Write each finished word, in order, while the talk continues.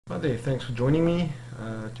Hi there, thanks for joining me.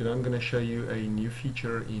 Today I'm going to show you a new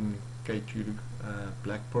feature in K2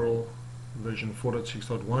 blackpearl version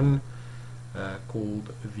 4.6.1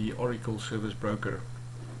 called the Oracle Service Broker.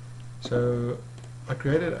 So I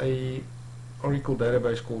created a Oracle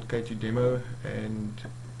database called K2 Demo and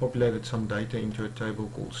populated some data into a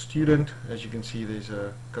table called student. As you can see, there's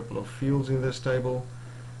a couple of fields in this table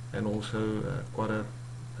and also quite a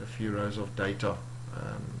few rows of data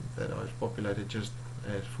that I've populated just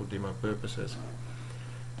as for demo purposes.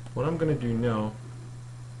 What I'm going to do now,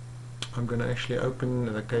 I'm going to actually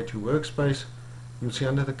open the K2 workspace. You'll see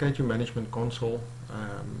under the K2 management console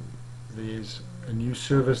there's a new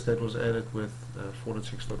service that was added with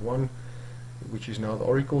 4.6.1, which is now the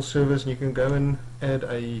Oracle service, and you can go and add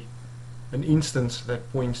an instance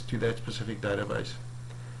that points to that specific database.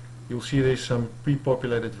 You'll see there's some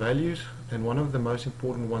pre-populated values, and one of the most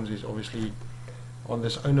important ones is obviously on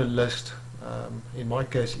this owner list. In my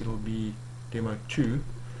case it'll be demo 2,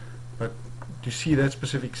 but to see that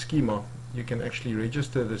specific schema you can actually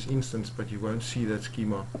register this instance, but you won't see that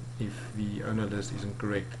schema if the owner list isn't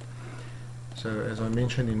correct. So as I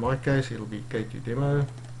mentioned, in my case it'll be K2 demo.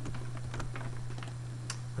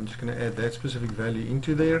 I'm just going to add that specific value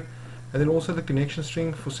into there, and then also the connection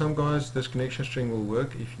string. For some guys this connection string will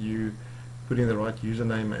work if you put in the right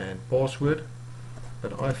username and password,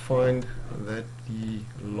 but I find that the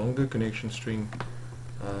longer connection string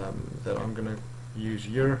that I'm going to use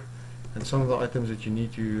here, and some of the items that you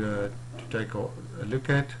need to take a look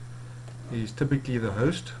at, is typically the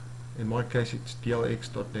host. In my case it's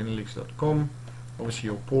dlx.denelix.com, obviously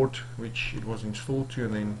your port which it was installed to,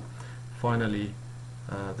 and then finally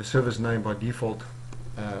the service name by default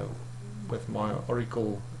with my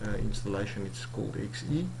Oracle installation it's called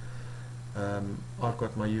XE. I've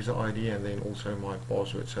got my user ID and then also my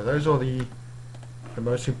password. So those are the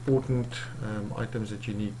most important items that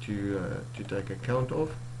you need to take account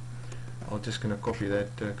of. I'm just going to copy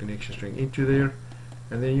that connection string into there,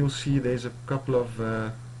 and then you'll see there's a couple of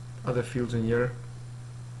other fields in here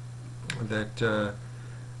that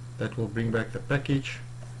that will bring back the package.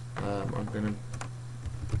 I'm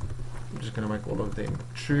just going to make all of them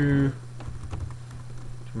true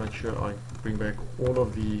to make sure I bring back all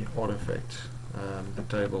of the artifacts, the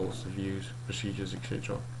tables, the views, procedures,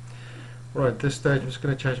 etc. Alright, at this stage I'm just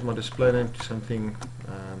going to change my display name to something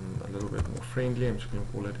a little bit more friendly. I'm just going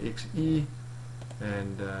to call it XE,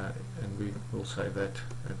 and we will save that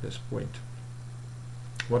at this point.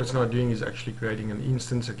 What it's now doing is actually creating an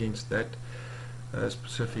instance against that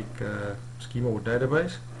specific schema or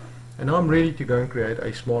database, and now I'm ready to go and create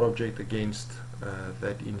a smart object against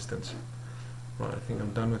that instance. Right, I think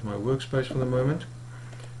I'm done with my workspace for the moment.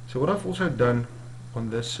 So what I've also done on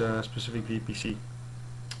this specific VPC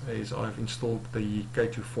is I've installed the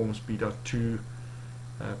K2 Forms B.2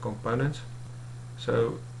 components.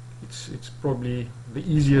 So it's probably the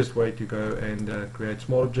easiest way to go and create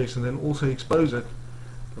smart objects and then also expose it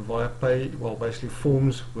via basically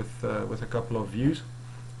forms with a couple of views.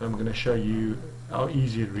 I'm going to show you how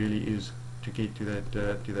easy it really is to get to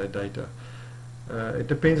that data. It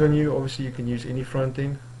depends on you. Obviously you can use any front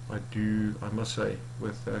end. I must say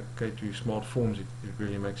with K2 Smart Forms it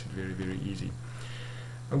really makes it very easy.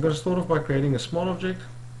 I'm going to start off by creating a smart object.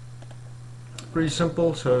 Pretty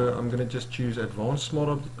simple, so I'm going to just choose advanced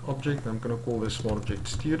smart object. I'm going to call this smart object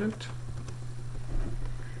student,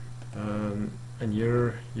 and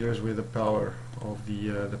here's where the power of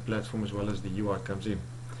the platform as well as the UI comes in.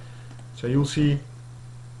 So you'll see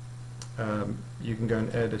you can go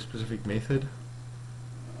and add a specific method,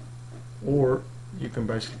 or you can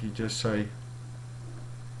basically just say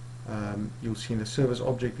you'll see in the Service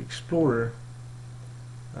Object Explorer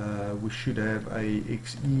we should have a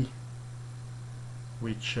XE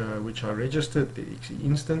which I registered, the XE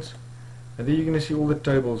instance, and then you're going to see all the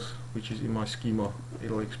tables which is in my schema.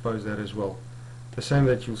 It'll expose that as well, the same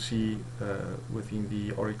that you'll see within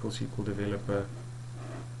the Oracle SQL Developer.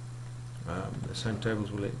 The same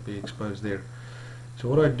tables will be exposed there. So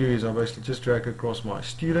what I do is I basically just drag across my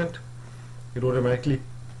student. It automatically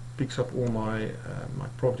picks up all my my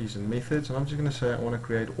properties and methods, and I'm just going to say I want to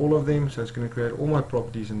create all of them. So it's going to create all my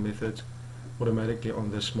properties and methods automatically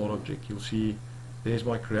on this smart object. You'll see there's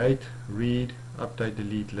my create, read, update,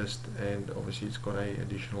 delete list, and obviously it's got a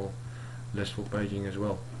additional list for paging as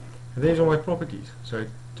well. And there's all my properties. So it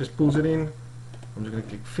just pulls it in. I'm just going to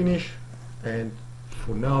click finish, and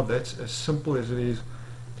for now that's as simple as it is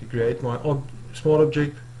to create my smart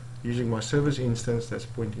object using my service instance that's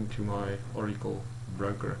pointing to my Oracle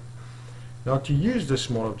broker. Now to use this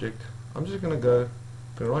smart object, I'm just going to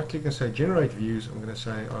right click and say generate views. I'm going to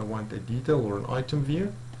say I want a detail or an item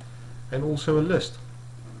view and also a list.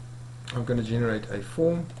 I'm going to generate a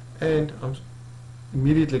form, and I'm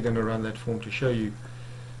immediately going to run that form to show you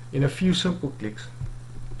in a few simple clicks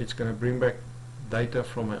it's going to bring back data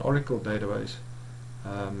from my Oracle database,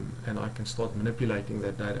 and I can start manipulating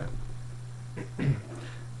that data.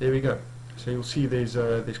 There we go. So you'll see there's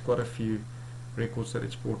quite a few records that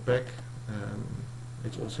it's brought back.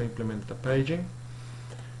 It's also implemented the paging.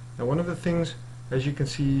 Now one of the things, as you can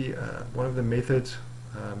see, one of the methods,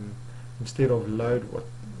 instead of load,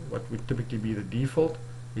 what would typically be the default,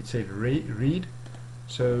 it said read.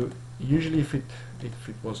 So usually if it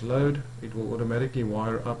was load, it will automatically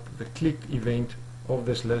wire up the click event of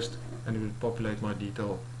this list, and it will populate my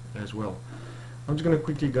detail as well. I'm just going to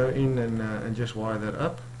quickly go in and just wire that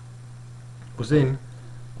up, because then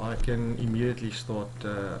I can immediately start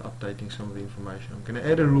updating some of the information. I'm going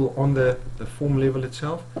to add a rule on the form level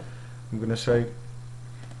itself. I'm going to say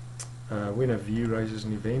when a view raises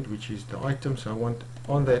an event, which is the item, so I want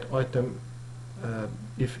on that item,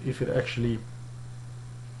 if it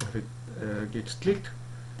gets clicked,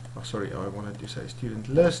 oh sorry, I wanted to say student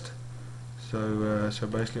list, so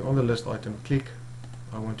basically on the list item click,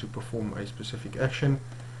 I want to perform a specific action,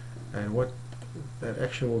 and what that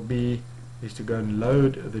action will be is to go and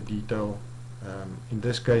load the detail. In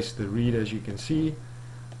this case the read, as you can see,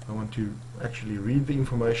 I want to actually read the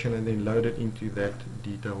information and then load it into that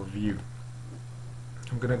detail view.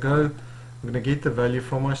 I'm going to get the value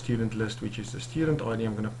from my student list, which is the student ID.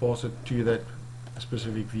 I'm going to pass it to that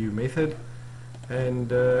specific view method, and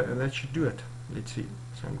that should do it. Let's see.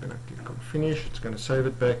 So I'm going to click on finish. It's going to save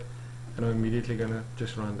it back, and I'm immediately going to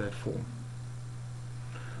just run that form.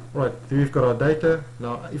 Right, there we've got our data.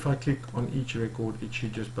 Now if I click on each record, it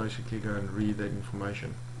should just basically go and read that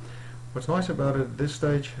information. What's nice about it at this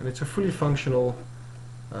stage, and it's a fully functional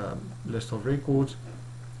list of records,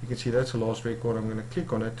 you can see that's the last record. I'm going to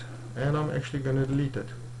click on it, and I'm actually going to delete it.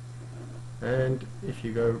 And if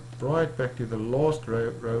you go right back to the last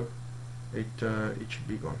row, it should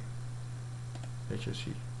be gone. Let's just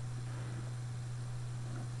see.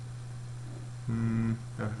 No,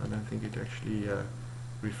 I don't think it actually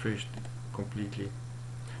refreshed completely.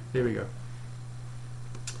 There we go.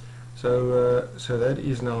 So that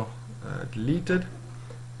is now deleted,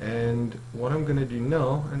 and what I'm going to do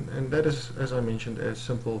now, and that is, as I mentioned, as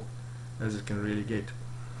simple as it can really get.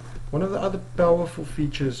 One of the other powerful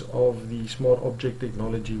features of the smart object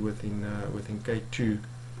technology within K2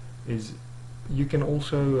 is you can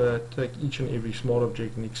also take each and every smart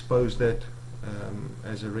object and expose that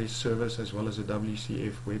as a REST service as well as a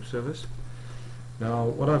WCF web service. Now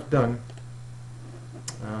what I've done,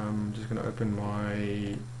 I'm just going to open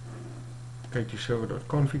my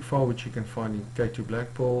k2server.config file, which you can find in K2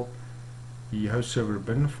 blackpearl, the host server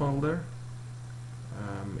bin folder.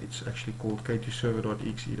 It's actually called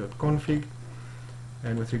k2server.exe.config,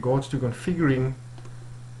 and with regards to configuring,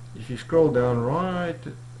 if you scroll down right,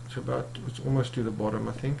 it's almost to the bottom,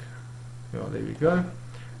 I think. Yeah, there we go.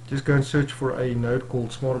 Just go and search for a node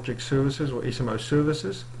called Smart Object Services, or SMO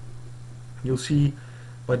Services. You'll see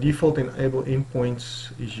by default enable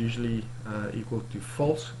endpoints is usually equal to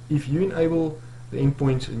false. If you enable the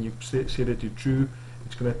endpoints and you set it to true,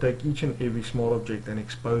 it's going to take each and every smart object and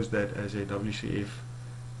expose that as a WCF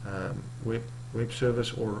web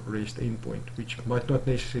service or REST endpoint, which might not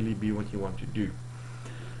necessarily be what you want to do.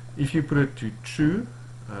 If you put it to true,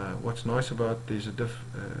 what's nice about there's a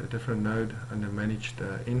different node under managed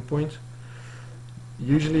endpoints.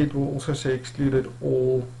 Usually it will also say excluded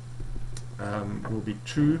all will be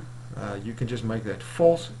true. You can just make that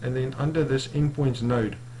false, and then under this endpoints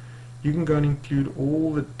node you can go and include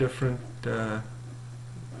all the different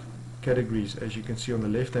categories, as you can see on the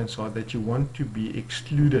left hand side, that you want to be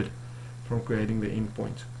excluded from creating the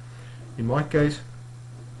endpoints. In my case,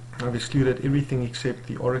 I've excluded everything except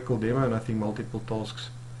the Oracle demo and I think multiple tasks,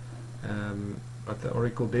 but the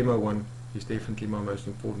Oracle demo one is definitely my most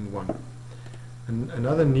important one. And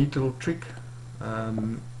another neat little trick,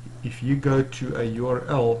 if you go to a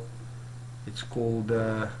URL, it's called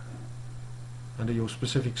under your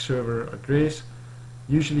specific server address,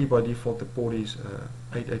 usually by default the port is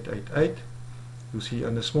 8888. You'll see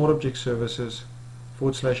under Smart Object Services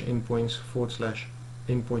 /endpoints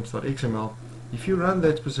 /endpoints.xml. If you run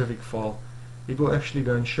that specific file, it will actually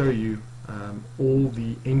go and show you all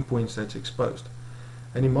the endpoints that's exposed.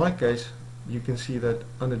 And in my case, you can see that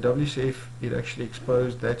under WCF it actually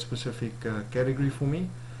exposed that specific category for me,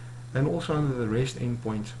 and also under the REST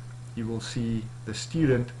endpoints you will see the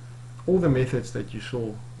student, all the methods that you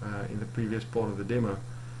saw in the previous part of the demo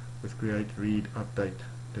with create, read, update,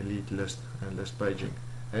 delete, list and list paging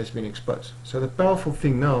has been exposed. So the powerful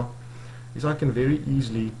thing now is I can very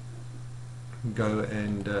easily go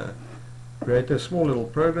and create a small little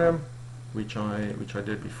program which I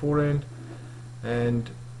did beforehand, and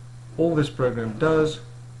all this program does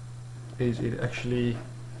is it actually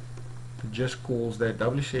just calls that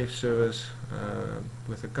WCF service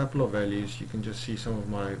with a couple of values. You can just see some of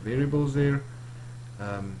my variables there.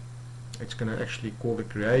 It's going to actually call the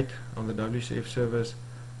create on the WCF service,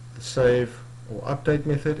 the save or update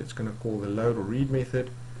method. It's going to call the load or read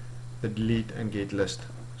method, the delete and get list.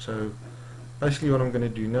 So basically what I'm going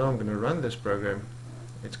to do now, I'm going to run this program.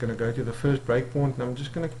 It's going to go to the first breakpoint, and I'm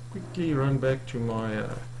just going to quickly run back to my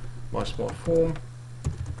my smart form,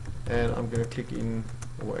 and I'm going to click in,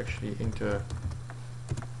 or actually enter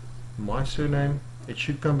my surname. It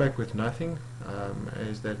should come back with nothing,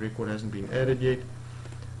 as that record hasn't been added yet.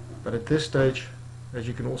 But at this stage, as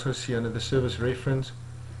you can also see under the service reference,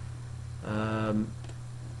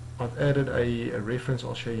 I've added a reference.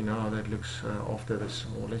 I'll show you now how that looks after this.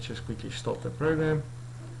 Or let's just quickly stop the program.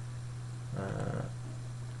 I'm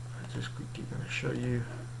just quickly going to show you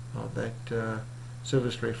how that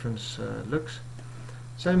service reference looks.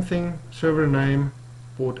 Same thing, server name,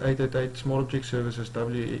 port 888, small object services,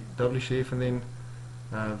 WCF, and then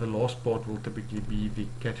the last part will typically be the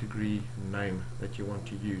category name that you want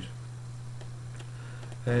to use.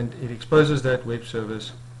 And it exposes that web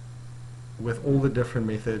service with all the different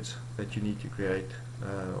methods that you need to create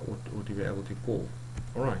or to be able to call.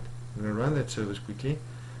 Alright, I'm going to run that service quickly.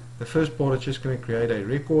 The first part is just going to create a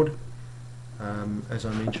record. As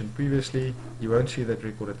I mentioned previously, you won't see that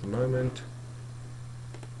record at the moment.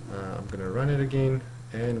 I'm going to run it again,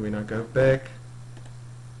 and when I go back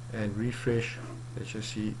and refresh, let's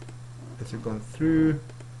just see, has it gone through?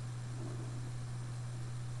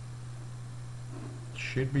 It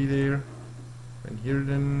should be there. Van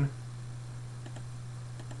Heerdan.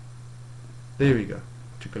 There we go.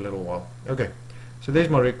 Took a little while. Okay, so there's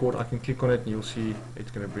my record. I can click on it and you'll see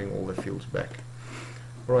it's going to bring all the fields back.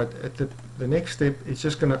 Alright, at the next step, it's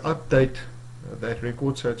just going to update that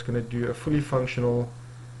record. So it's going to do a fully functional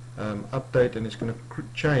update, and it's going to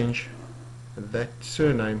change that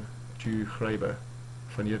surname to Van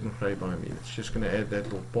Heerdan. I mean, it's just going to add that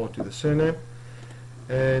little part to the surname,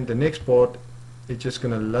 and the next part, it's just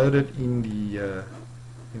going to load it in the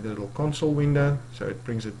little console window. So it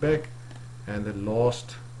brings it back, and the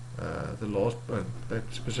last that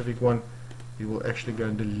specific one, it will actually go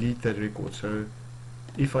and delete that record. So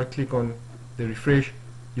if I click on the refresh,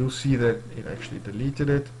 you'll see that it actually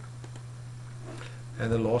deleted it.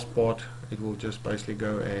 And the last part, it will just basically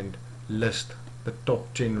go and list the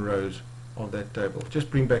top 10 rows of that table, just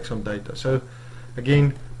bring back some data. So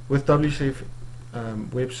again, with WCF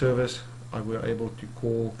web service, I were able to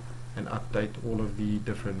call and update all of the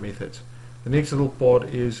different methods. The next little part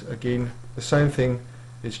is again the same thing,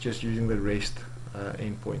 it's just using the REST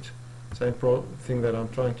endpoints. Same thing that I'm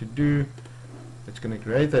trying to do. It's going to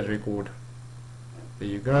create that record. There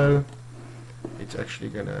you go. It's actually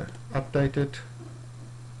going to update it.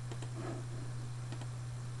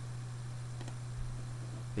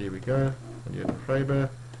 There we go.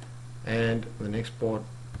 And the next part,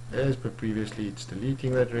 as per previously, it's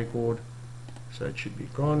deleting that record, so it should be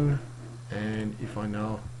gone. And if I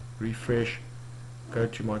now refresh, go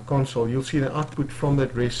to my console, you'll see the output from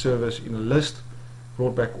that REST service in a list,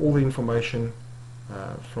 brought back all the information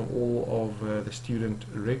from all of the student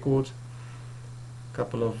records.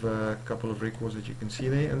 Couple of records that you can see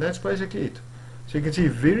there, and that's basically it. So you can see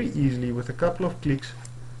very easily with a couple of clicks,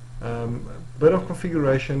 bit of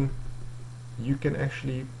configuration, you can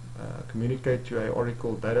actually communicate to a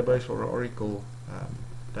Oracle database or an Oracle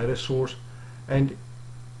data source. And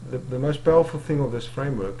the most powerful thing of this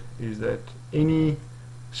framework is that any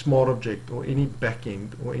smart object or any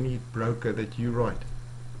backend or any broker that you write,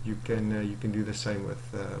 you can do the same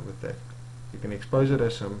with that. You can expose it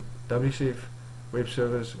as some WCF web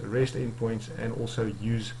service, REST endpoints, and also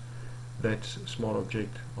use that smart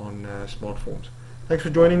object on smartforms. Thanks for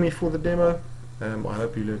joining me for the demo. I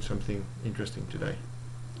hope you learned something interesting today.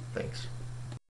 Thanks.